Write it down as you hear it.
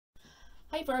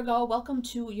Hi Virgo, welcome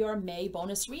to your May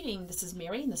bonus reading. This is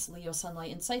Mary and this is Leo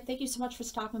Sunlight Insight. Thank you so much for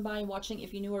stopping by and watching.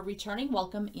 If you're new or returning,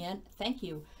 welcome and thank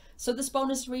you. So this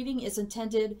bonus reading is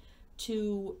intended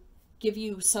to give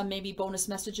you some maybe bonus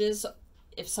messages.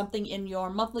 If something in your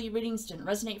monthly readings didn't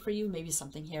resonate for you, maybe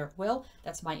something here will.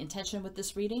 That's my intention with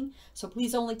this reading. So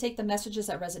please only take the messages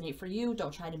that resonate for you.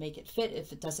 Don't try to make it fit.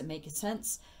 If it doesn't make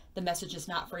sense, the message is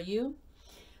not for you.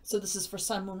 So this is for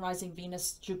Sun, Moon, Rising,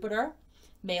 Venus, Jupiter.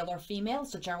 Male or female.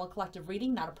 It's a general collective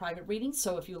reading, not a private reading.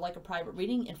 So if you like a private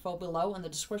reading, info below in the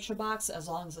description box, as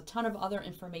long as a ton of other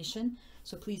information.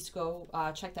 So please go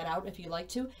check that out if you like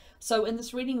to. So in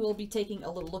this reading, we'll be taking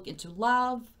a little look into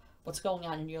love, what's going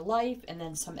on in your life, and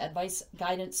then some advice,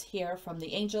 guidance here from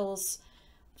the angels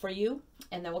for you.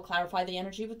 And then we'll clarify the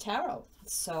energy with tarot.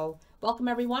 So welcome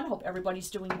everyone. Hope everybody's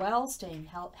doing well, staying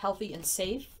healthy and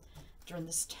safe during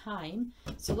this time.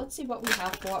 So let's see what we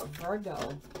have for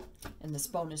Virgo in this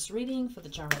bonus reading for the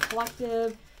general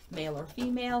collective, male or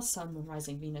female, Sun, Moon,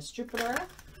 Rising, Venus, Jupiter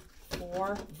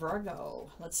for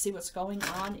Virgo. Let's see what's going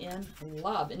on in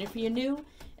love. And if you're new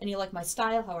and you like my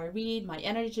style, how I read, my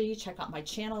energy, check out my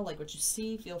channel, like what you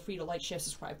see. Feel free to like, share,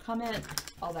 subscribe, comment,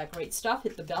 all that great stuff.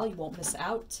 Hit the bell, you won't miss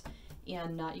out.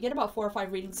 And you get about 4 or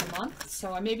 5 readings a month.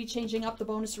 So I may be changing up the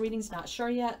bonus readings, not sure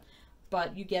yet,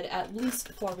 but you get at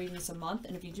least 4 readings a month.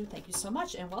 And if you do, thank you so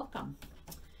much and welcome.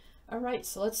 All right,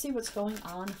 so let's see what's going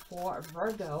on for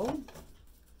Virgo.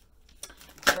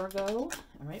 Virgo, all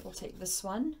right, we'll take this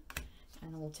one,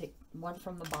 and we'll take one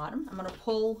from the bottom. I'm going to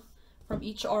pull from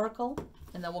each oracle,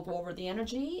 and then we'll go over the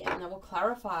energy, and then we'll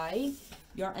clarify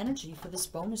your energy for this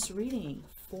bonus reading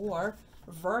for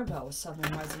Virgo. Sun,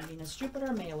 Moon, Rising, Venus,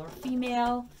 Jupiter, male or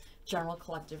female, general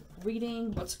collective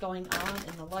reading. What's going on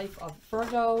in the life of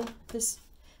Virgo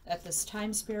at this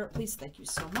time, Spirit, please. Thank you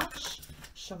so much.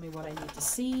 Show me what I need to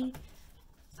see.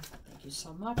 Thank you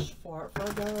so much for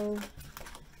Virgo.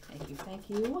 Thank you, thank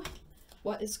you.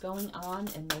 What is going on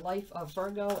in the life of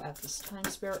Virgo at this time,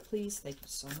 Spirit, please? Thank you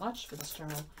so much for this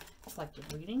general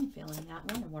collective reading. Feeling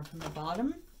that one, and one from the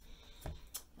bottom.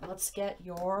 And let's get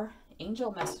your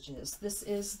angel messages. This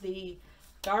is the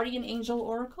Guardian Angel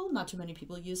Oracle. Not too many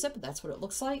people use it, but that's what it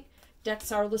looks like.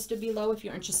 Decks are listed below if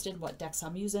you're interested in what decks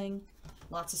I'm using.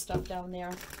 Lots of stuff down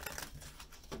there.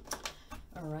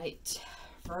 All right,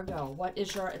 Virgo, what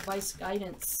is your advice,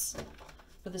 guidance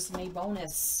for this May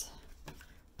bonus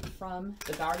from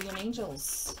the Guardian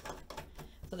Angels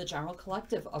for the general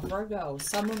collective of Virgo?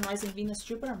 Sun, Moon, Rising, Venus,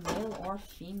 Jupiter, male or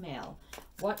female?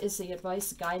 What is the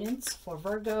advice, guidance for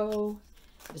Virgo?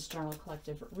 This general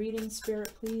collective reading,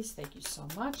 Spirit, please. Thank you so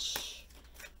much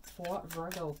for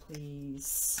Virgo,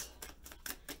 please.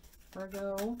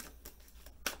 Virgo.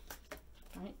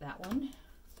 All right, that one.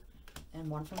 And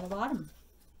one from the bottom.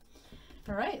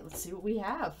 All right, let's see what we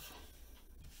have.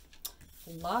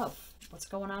 Love. What's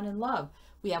going on in love?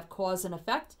 We have cause and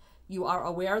effect. You are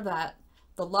aware that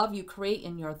the love you create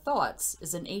in your thoughts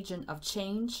is an agent of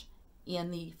change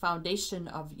and the foundation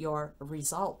of your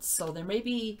results. So there may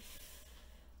be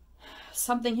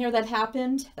something here that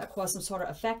happened that caused some sort of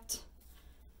effect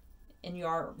in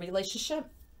your relationship.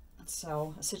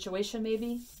 So a situation,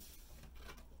 maybe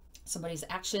somebody's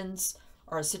actions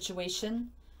or a situation.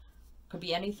 Could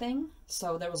be anything.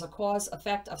 So there was a cause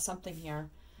effect of something here.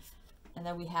 And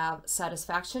then we have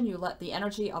satisfaction. You let the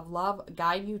energy of love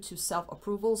guide you to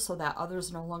self-approval so that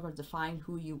others no longer define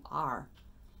who you are.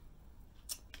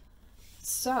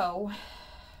 So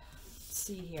let's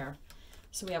see here.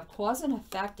 So we have cause and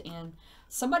effect, and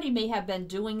somebody may have been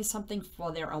doing something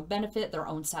for their own benefit, their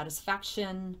own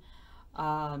satisfaction,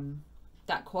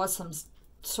 that caused some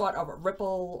sort of a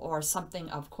ripple or something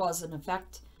of cause and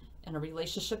effect in a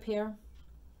relationship here.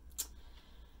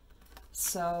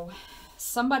 So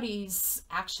somebody's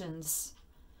actions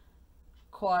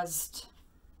caused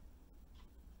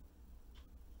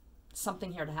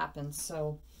something here to happen.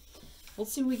 So we'll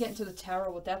see when we get into the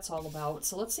tarot what that's all about.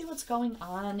 So let's see what's going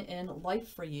on in life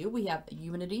for you. We have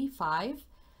Unity 5.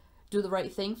 Do the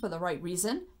right thing for the right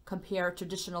reason. Compare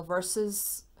traditional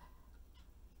versus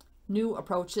new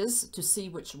approaches to see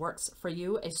which works for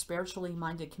you. A spiritually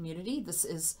minded community. This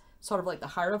is sort of like the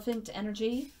Hierophant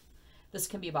energy. This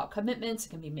can be about commitments. It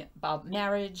can be about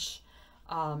marriage.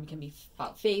 It can be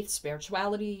about faith,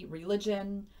 spirituality,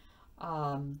 religion,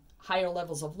 higher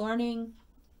levels of learning.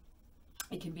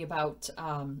 It can be about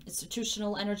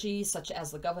institutional energy, such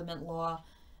as the government, law,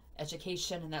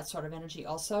 education, and that sort of energy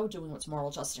also. Doing what's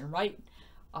moral, just, and right.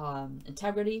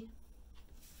 Integrity.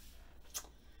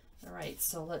 All right,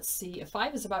 so let's see.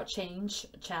 5 is about change,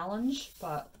 challenge,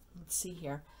 but let's see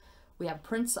here. We have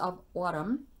Prince of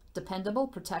Autumn, dependable,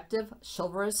 protective,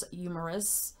 chivalrous,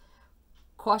 humorous,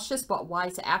 cautious but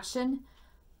wise action,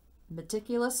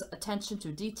 meticulous attention to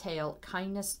detail,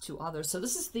 kindness to others. So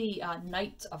this is the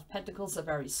Knight of Pentacles, a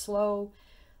very slow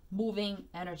moving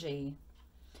energy,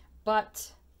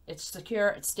 but it's secure,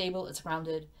 it's stable, it's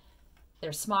grounded.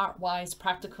 They're smart, wise,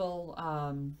 practical,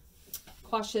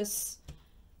 cautious.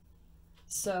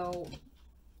 So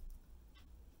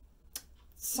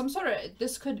some sort of,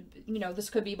 this could, you know, this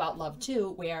could be about love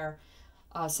too, where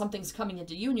something's coming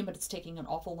into union, but it's taking an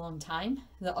awful long time.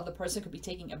 The other person could be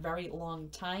taking a very long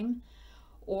time.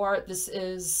 Or this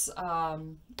is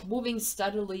moving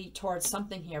steadily towards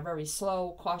something here, very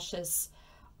slow, cautious,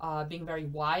 being very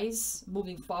wise,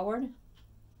 moving forward.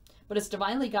 But it's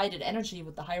divinely guided energy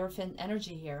with the Hierophant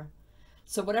energy here.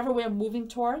 So whatever we're moving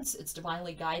towards, it's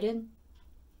divinely guided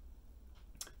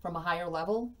from a higher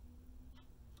level,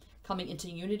 coming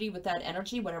into unity with that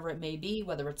energy, whatever it may be,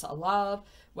 whether it's a love,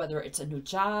 whether it's a new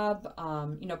job.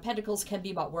 You know, Pentacles can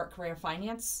be about work, career,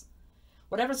 finance.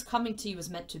 Whatever's coming to you is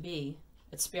meant to be.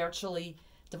 It's spiritually,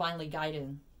 divinely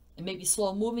guided. It may be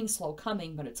slow moving, slow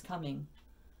coming, but it's coming.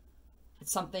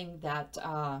 It's something that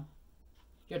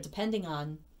you're depending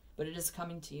on, but it is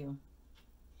coming to you.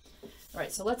 All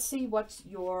right, so let's see what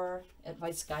your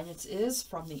advice guidance is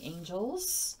from the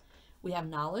angels. We have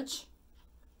knowledge.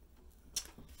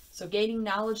 So gaining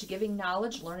knowledge, giving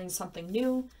knowledge, learning something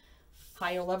new,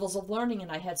 higher levels of learning, and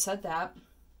I had said that.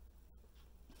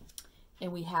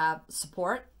 And we have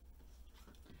support.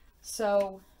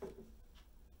 So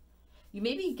you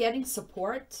may be getting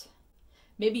support.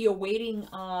 Maybe you're waiting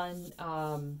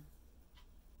on,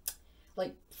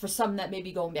 like for some that may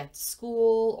be going back to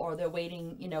school, or they're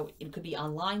waiting, you know, it could be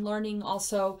online learning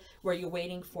also, where you're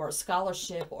waiting for a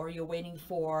scholarship, or you're waiting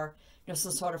for, you know,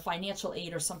 some sort of financial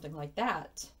aid or something like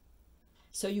that.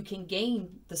 So you can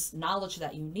gain this knowledge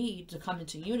that you need to come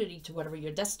into unity to whatever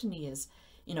your destiny is.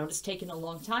 You know, it's taken a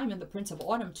long time, and the Prince of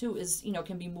Autumn too is, you know,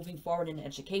 can be moving forward in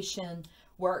education,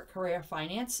 work, career,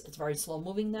 finance. It's very slow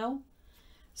moving though.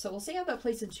 So we'll see how that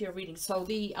plays into your reading. So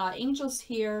the angels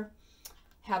here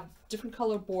have different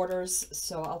color borders.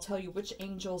 So I'll tell you which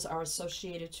angels are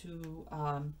associated to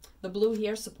the blue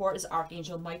here. Support is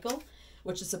Archangel Michael,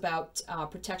 which is about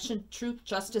protection, truth,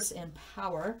 justice, and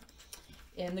power.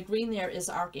 And the green there is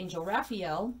Archangel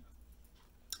Raphael,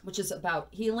 which is about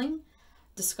healing,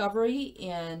 discovery,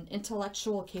 and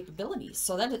intellectual capabilities.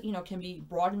 So that, you know, can be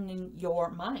broadening your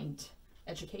mind,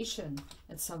 education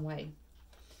in some way.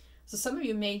 So some of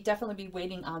you may definitely be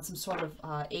waiting on some sort of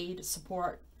aid,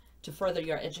 support to further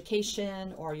your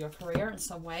education or your career in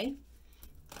some way.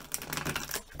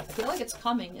 I feel like it's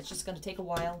coming. It's just going to take a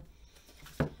while.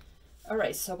 All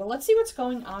right, so but let's see what's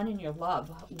going on in your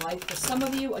love life. For some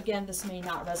of you, again, this may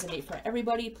not resonate for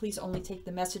everybody. Please only take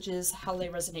the messages how they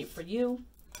resonate for you.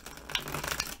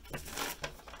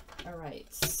 All right,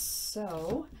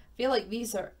 so I feel like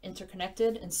these are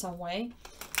interconnected in some way.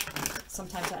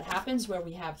 Sometimes that happens where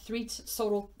we have three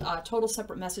total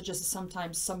separate messages, and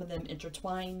sometimes some of them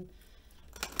intertwine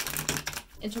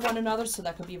into one another, so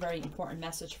that could be a very important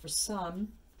message for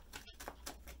some.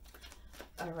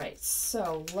 All right,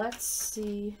 so let's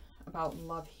see about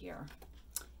love here.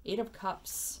 Eight of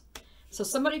Cups. So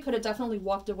somebody could have definitely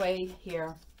walked away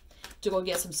here to go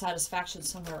get some satisfaction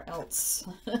somewhere else,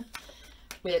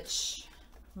 which,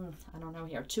 I don't know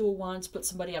here. Two of Wands put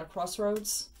somebody at a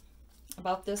crossroads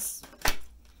about this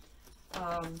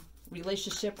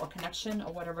relationship or connection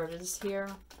or whatever it is here.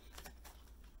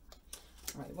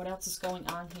 All right, what else is going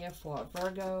on here for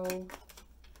Virgo?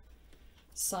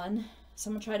 Sun.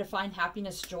 Someone tried to find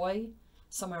happiness, joy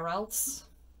somewhere else.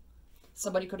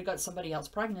 Somebody could have got somebody else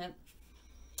pregnant,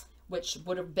 which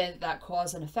would have been that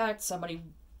cause and effect. Somebody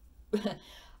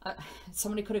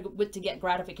somebody could have went to get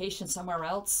gratification somewhere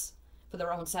else for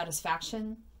their own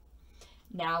satisfaction.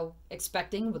 Now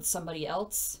expecting with somebody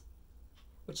else,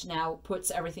 which now puts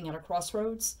everything at a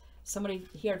crossroads. Somebody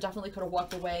here definitely could have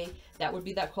walked away. That would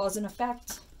be that cause and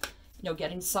effect. You know,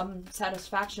 getting some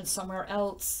satisfaction somewhere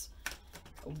else.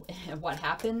 And what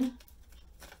happened?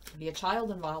 Could be a child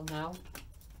involved now.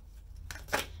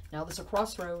 Now there's a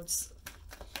crossroads.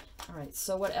 All right,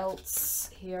 so what else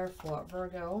here for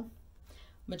Virgo?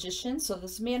 Magician. So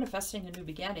this is manifesting a new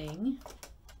beginning.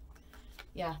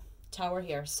 Yeah, Tower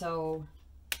here. So,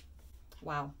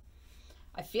 wow.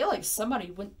 I feel like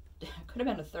somebody went, could have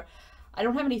been a third. I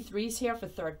don't have any threes here for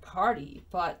third party,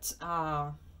 but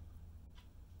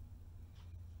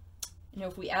you know,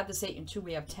 if we add this 8 and 2,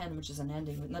 we have 10, which is an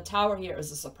ending. And the Tower here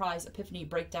is a surprise, epiphany,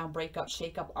 breakdown, breakup,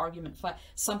 shake-up, argument, fight.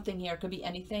 Something here. Could be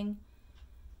anything.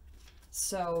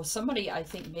 So somebody, I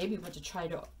think, maybe went to try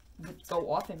to go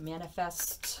off and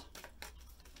manifest.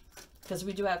 Because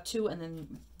we do have 2, and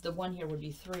then the 1 here would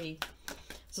be 3.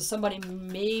 So somebody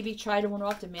maybe tried to run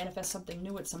off to manifest something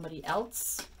new with somebody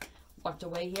else. Walked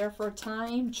away here for a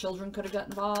time. Children could have got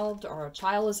involved, or a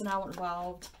child is now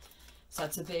involved. So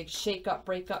that's a big shake-up,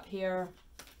 break-up here.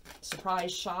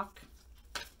 Surprise, shock.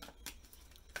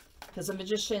 Because a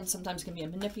magician sometimes can be a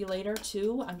manipulator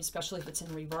too, especially if it's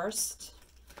in reversed.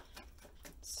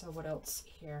 So what else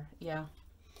here? Yeah.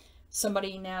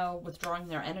 Somebody now withdrawing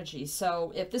their energy.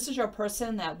 So if this is your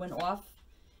person that went off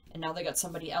and now they got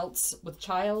somebody else with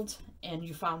child and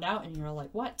you found out and you're like,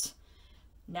 what?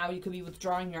 Now you could be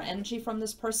withdrawing your energy from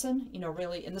this person, you know,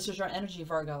 really, and this is your energy,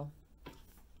 Virgo.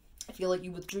 I feel like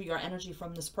you withdrew your energy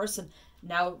from this person.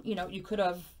 Now, you know, you could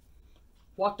have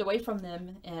walked away from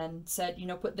them and said, you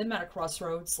know, put them at a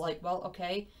crossroads, like, well,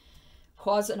 okay,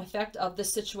 cause and effect of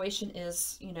this situation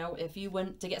is, you know, if you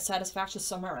went to get satisfaction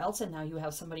somewhere else and now you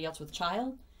have somebody else with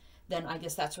child, then I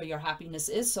guess that's where your happiness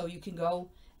is. So you can go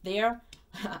there.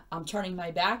 I'm turning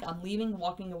my back. I'm leaving,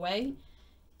 walking away,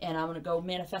 and I'm going to go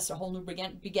manifest a whole new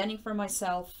beginning for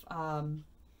myself.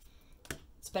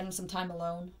 Spending some time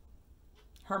alone.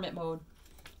 Hermit mode.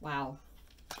 Wow.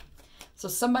 So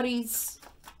somebody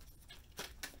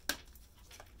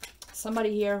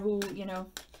here who, you know,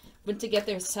 went to get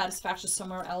their satisfaction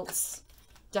somewhere else,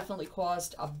 definitely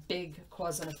caused a big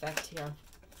cause and effect here.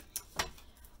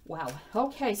 Wow.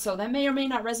 Okay, so that may or may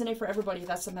not resonate for everybody.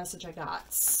 That's the message I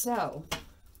got. So,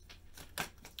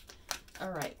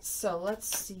 all right, so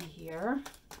let's see here.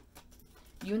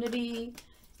 Unity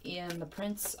in the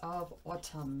Prince of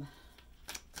Autumn.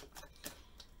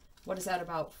 What is that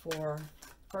about for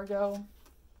Virgo?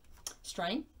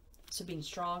 Strength. So being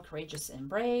strong, courageous, and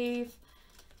brave.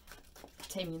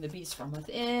 Taming the beast from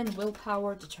within,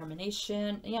 willpower,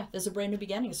 determination. Yeah, there's a brand new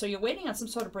beginning. So you're waiting on some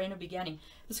sort of brand new beginning.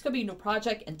 This could be a new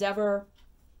project, endeavor,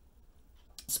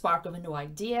 spark of a new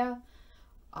idea,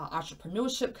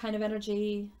 entrepreneurship kind of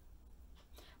energy.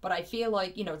 But I feel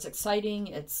like, you know, it's exciting.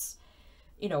 It's,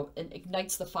 you know, it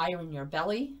ignites the fire in your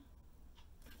belly,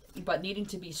 but needing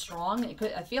to be strong.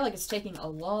 I feel like it's taking a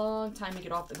long time to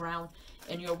get off the ground,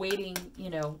 and you're waiting, you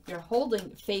know, you're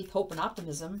holding faith, hope, and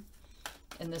optimism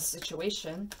in this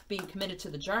situation, being committed to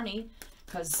the journey,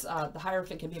 because the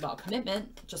Hierophant can be about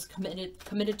commitment, just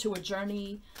committed to a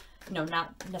journey, you know,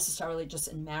 not necessarily just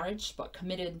in marriage, but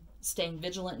committed, staying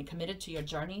vigilant and committed to your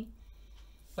journey.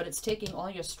 But it's taking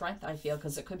all your strength, I feel,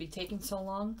 because it could be taking so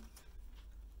long.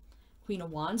 Queen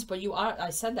of Wands, but you are, I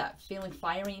said that, feeling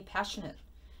fiery, passionate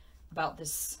about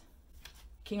this.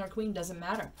 King or Queen, doesn't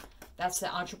matter. That's the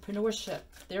entrepreneurship.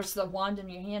 There's the wand in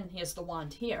your hand. Here's the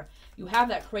wand here. You have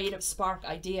that creative spark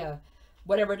idea,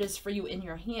 whatever it is for you in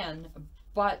your hand,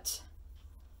 but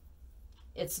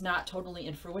it's not totally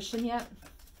in fruition yet.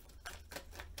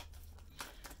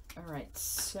 All right,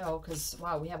 so, because,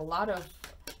 wow, we have a lot of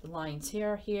lines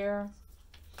here.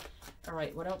 All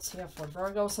right, what else here for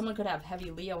Virgo? Someone could have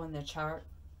heavy Leo in their chart,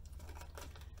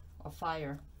 or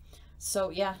fire.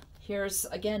 So, yeah, here's,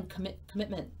 again,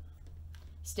 commitment.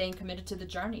 Staying committed to the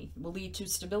journey will lead to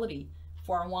stability.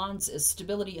 Four of Wands is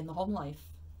stability in the home life.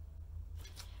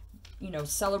 You know,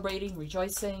 celebrating,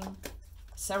 rejoicing,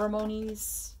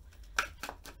 ceremonies.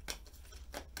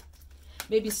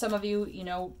 Maybe some of you, you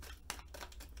know,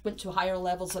 went to higher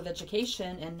levels of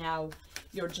education and now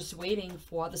you're just waiting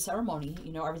for the ceremony.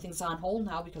 You know, everything's on hold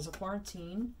now because of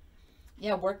quarantine.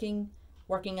 Yeah, working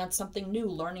on something new,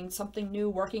 learning something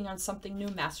new, working on something new,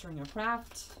 mastering your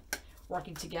craft,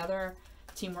 working together.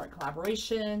 Teamwork,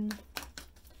 collaboration,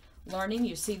 learning.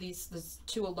 You see these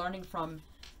two are learning from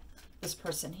this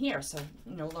person here. So,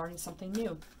 you know, learning something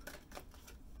new.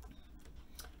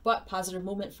 But positive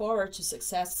movement forward to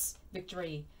success,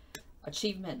 victory,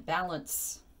 achievement,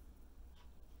 balance.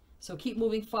 So keep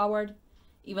moving forward,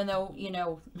 even though, you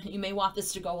know, you may want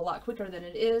this to go a lot quicker than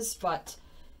it is, but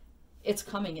it's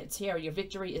coming. It's here. Your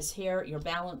victory is here. Your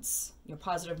balance, your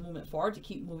positive movement forward to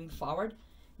keep moving forward.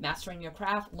 Mastering your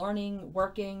craft, learning,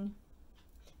 working,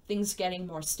 things getting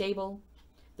more stable.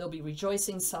 They'll be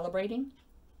rejoicing, celebrating.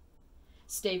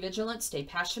 Stay vigilant, stay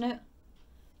passionate.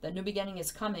 The new beginning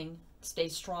is coming. Stay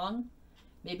strong.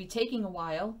 Maybe taking a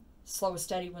while. Slow and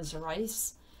steady wins the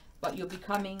race. But you'll be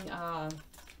coming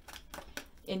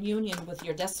in union with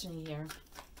your destiny here.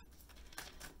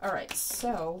 All right,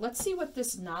 so let's see what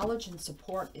this knowledge and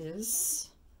support is.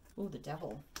 Ooh, the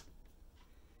Devil.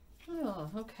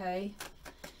 Oh, okay.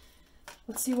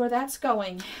 Let's see where that's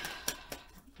going.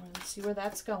 Let's see where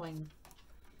that's going.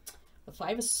 The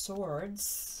Five of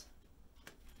Swords.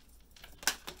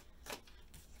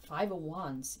 Five of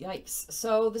Wands. Yikes.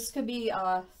 So this could be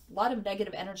a lot of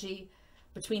negative energy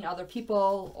between other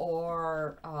people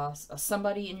or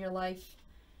somebody in your life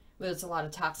There's a lot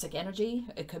of toxic energy.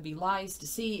 It could be lies,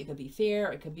 deceit, it could be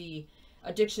fear, it could be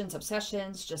addictions,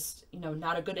 obsessions, just, you know,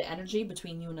 not a good energy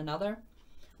between you and another.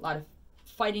 A lot of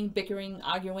fighting, bickering,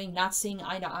 arguing, not seeing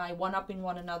eye to eye, one-upping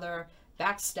one another,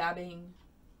 backstabbing.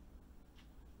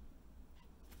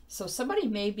 So somebody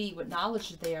may be, with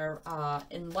knowledge there,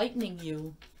 enlightening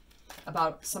you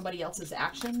about somebody else's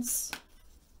actions,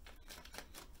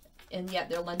 and yet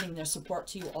they're lending their support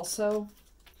to you also,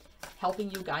 helping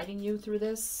you, guiding you through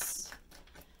this.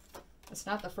 It's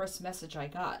not the first message I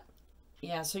got.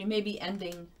 Yeah, so you may be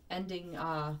ending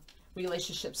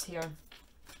relationships here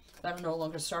that are no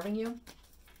longer serving you.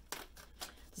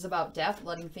 This is about death,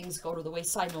 letting things go to the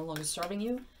wayside, no longer serving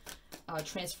you.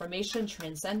 Transformation,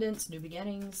 transcendence, new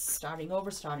beginnings, starting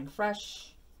over, starting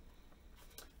fresh.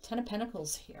 10 of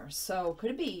Pentacles here. So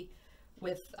could it be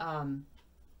with,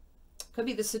 could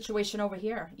be the situation over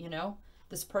here, you know,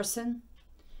 this person,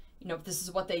 you know, if this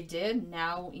is what they did,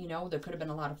 now, you know, there could have been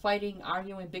a lot of fighting,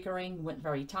 arguing, bickering, went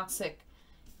very toxic.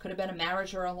 Could have been a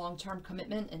marriage or a long-term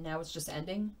commitment, and now it's just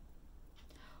ending.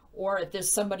 Or if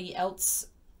there's somebody else,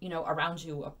 you know, around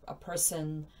you, a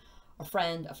person, a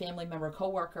friend, a family member, a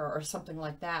coworker, or something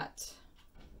like that.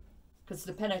 Because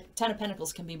the 10 of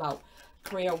Pentacles can be about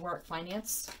career, work,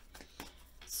 finance.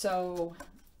 So,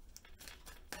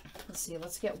 let's see,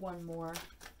 let's get one more.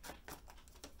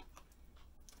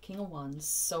 King of Wands.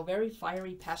 So very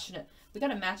fiery, passionate. We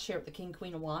got a match here with the King,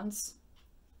 Queen of Wands.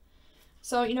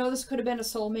 So, you know, this could have been a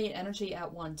soulmate energy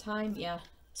at one time. Yeah,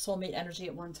 soulmate energy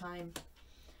at one time.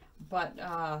 But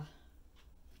I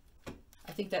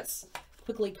think that's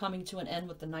quickly coming to an end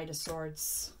with the Knight of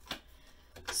Swords.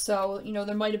 So, you know,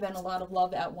 there might have been a lot of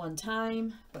love at one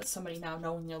time, but somebody now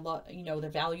knowing their love, you know,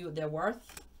 their value, their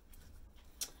worth.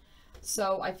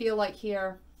 So I feel like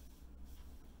here,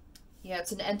 yeah,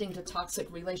 it's an ending to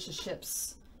toxic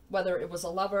relationships, whether it was a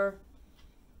lover,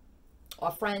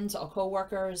 or friends, or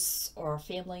co-workers, or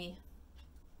family.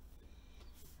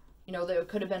 You know, there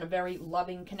could have been a very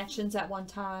loving connections at one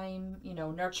time, you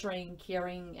know, nurturing,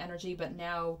 caring energy, but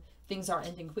now things are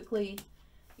ending quickly.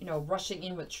 You know, rushing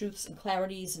in with truths and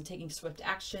clarities and taking swift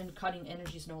action, cutting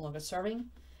energies no longer serving,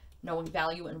 knowing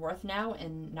value and worth now,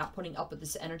 and not putting up with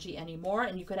this energy anymore.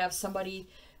 And you could have somebody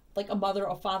like a mother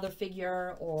or father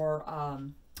figure, or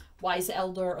wise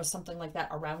elder or something like that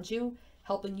around you,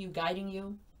 helping you, guiding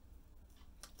you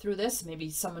through this.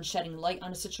 Maybe someone shedding light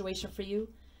on a situation for you,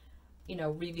 you know,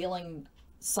 revealing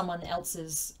someone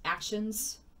else's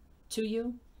actions to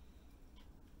you,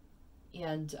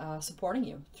 and supporting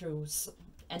you through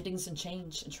endings and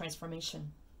change and transformation.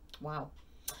 Wow.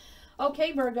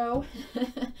 Okay, Virgo,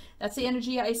 that's the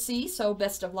energy I see. So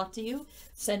best of luck to you.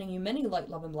 Sending you many light,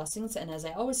 love, and blessings. And as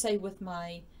I always say with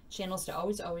my channels, to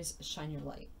always, always shine your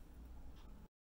light.